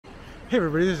Hey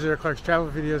everybody, this is Eric Clark's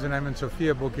Travel Videos and I'm in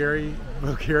Sofia,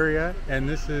 Bulgaria, and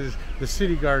this is the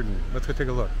city garden. Let's go take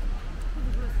a look.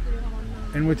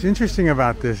 And what's interesting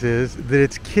about this is that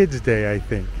it's Kids Day, I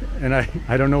think. And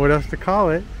I don't know what else to call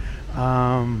it.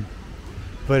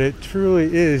 But it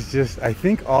truly is just, I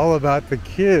think, all about the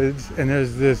kids. And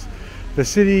there's the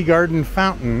city garden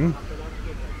fountain.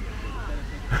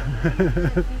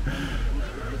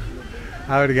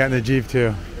 I would have gotten a Jeep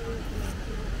too.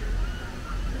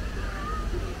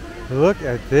 Look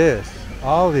at this,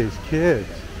 all these kids.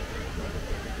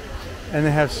 And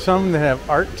they have some that have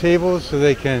art tables so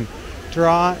they can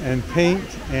draw and paint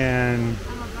and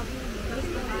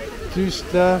do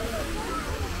stuff.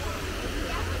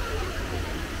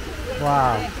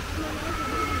 Wow.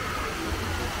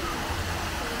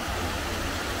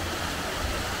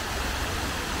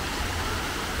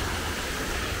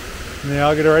 And they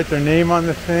all get to write their name on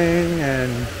the thing,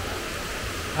 and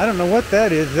I don't know what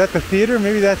that is. Is that the theater?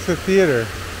 Maybe that's the theater.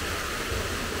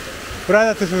 But I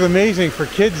thought this was amazing for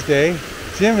Kids Day.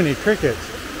 Jiminy crickets.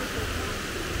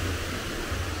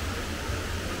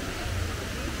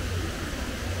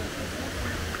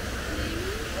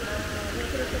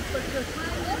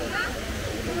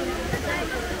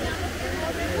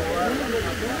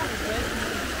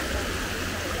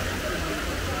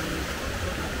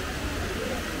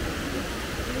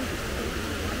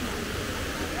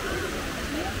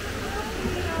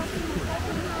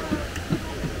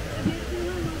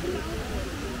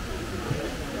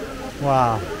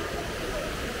 Wow.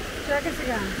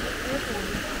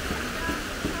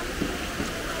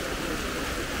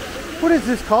 What is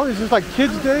this called? Is this like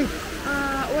Kids Day?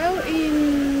 Well,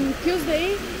 in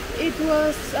Tuesday it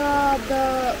was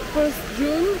the 1st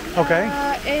June. Okay.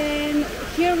 And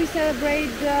here we celebrate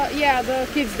the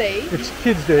Kids Day. It's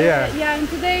Kids Day, yeah. Yeah, and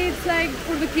today it's like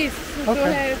for the kids to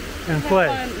and play.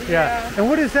 Fun. Yeah. And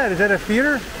what is that? Is that a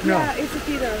theater? No. Yeah, it's a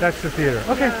theater. That's the theater.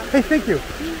 Okay. Yeah. Hey, thank you.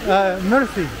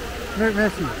 Merci.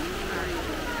 Merci.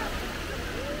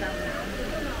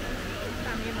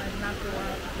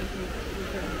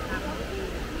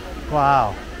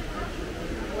 Wow.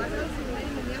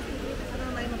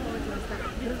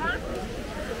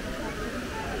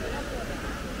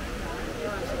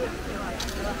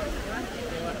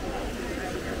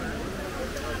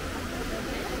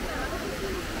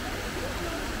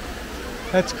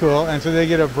 That's cool. And so they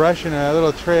get a brush and a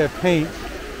little tray of paint.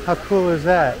 How cool is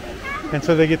that? And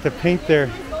so they get to paint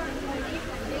their...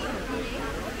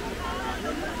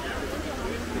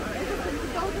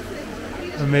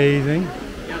 Amazing.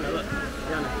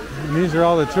 And these are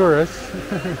all the tourists.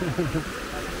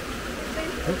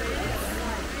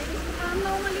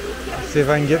 See if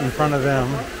I can get in front of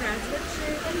them.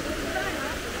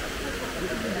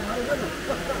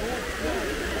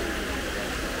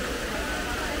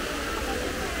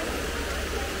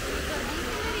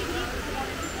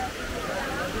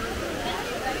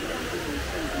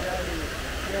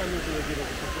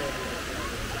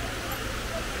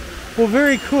 Well,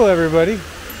 very cool, everybody.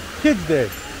 Kids Day.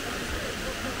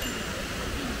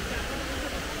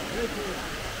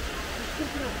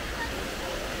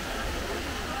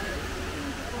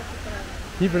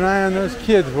 Keep an eye on those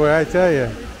kids, boy, I tell you.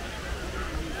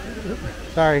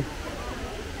 Sorry.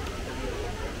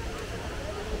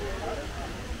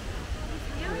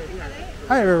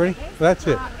 Hi, everybody. Well, that's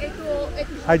it.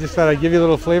 I just thought I'd give you a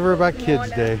little flavor about Kids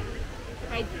Day.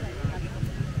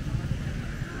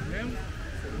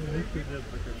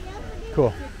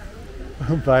 Cool.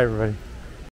 Bye, everybody.